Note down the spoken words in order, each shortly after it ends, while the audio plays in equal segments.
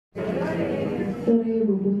Sore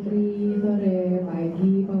Bu Putri, sore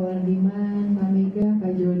pagi Pak Wardiman, Pak Mega,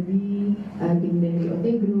 Pak Jody, tim dari OT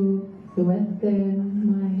Group, The Western,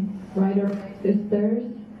 my rider sisters,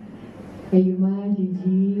 Ayuma,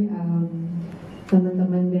 Gigi,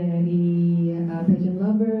 teman-teman dari Passion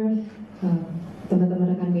Lovers,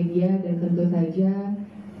 teman-teman rekan media, dan tentu saja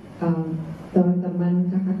teman-teman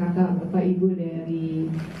kakak-kakak, bapak ibu dari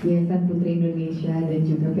Yayasan Puteri Indonesia dan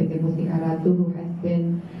juga PT Mustika Ratu, who has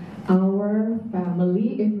been our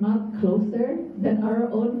family, if not closer than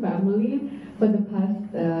our own family, for the past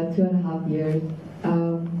 2.5 years.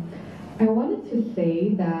 I wanted to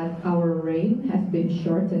say that our reign has been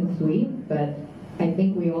short and sweet, but I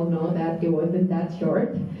think we all know that it wasn't that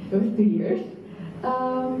short. It was 2 years.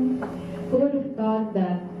 Who would have thought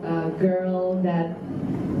that a girl that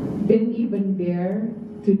didn't even dare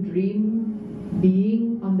to dream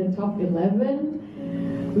being on the top 11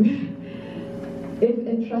 is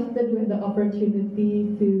entrusted with the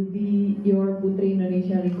opportunity to be your Puteri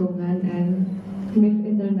Indonesia Lingkungan and Miss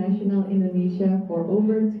International Indonesia for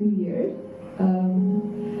over 2 years.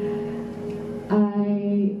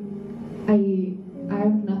 I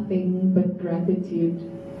have nothing but gratitude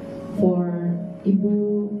for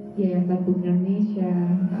Ibu Yayasan Puteri Indonesia,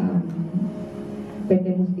 PT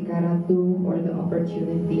Mustika Ratu, for the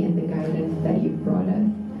opportunity and the guidance that you brought us.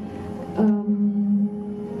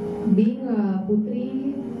 Being a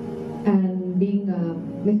Putri and being a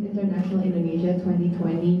Miss International Indonesia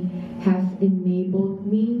 2020 has enabled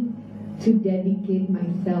me to dedicate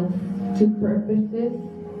myself to purposes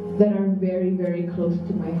that are very, very close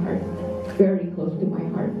to my heart. Very close to my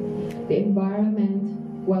heart. The environment,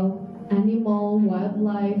 well, animal,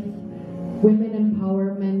 wildlife, women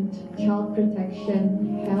empowerment, child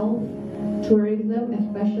protection, health, tourism,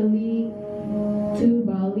 especially to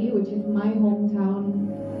Bali, which is my hometown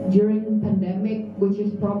during pandemic, which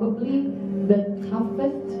is probably the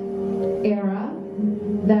toughest era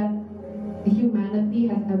that humanity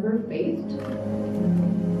has ever faced.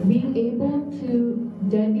 Being able to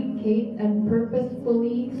dedicate and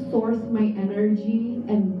purposefully source my energy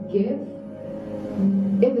and give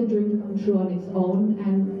is a dream come true on its own,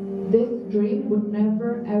 and this dream would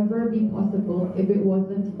never ever be possible if it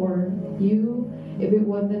wasn't for you, if it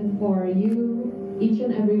wasn't for you, each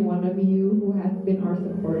and every one of you who has been our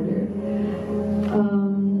supporter.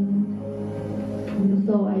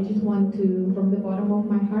 So I just want to, from the bottom of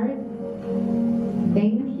my heart,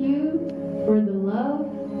 thank you for the love,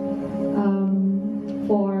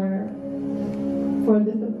 for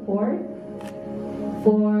the support,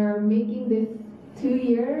 for making this 2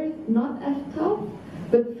 years not as tough,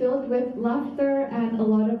 but filled with laughter and a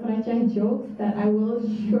lot of receh jokes that I will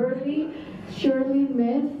surely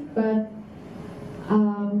miss. But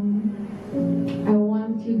I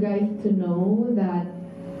want you guys to know that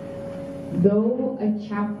though a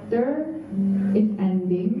chapter is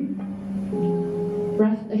ending,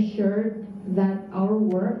 rest assured that our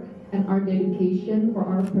work and our dedication for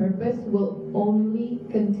our purpose will only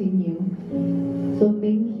continue. So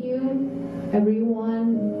thank you,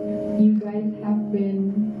 everyone. You guys have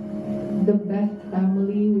been the best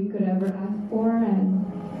family we could ever ask for, and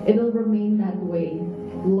it'll remain that way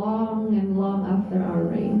long and long after our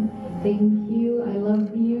reign. Thank you.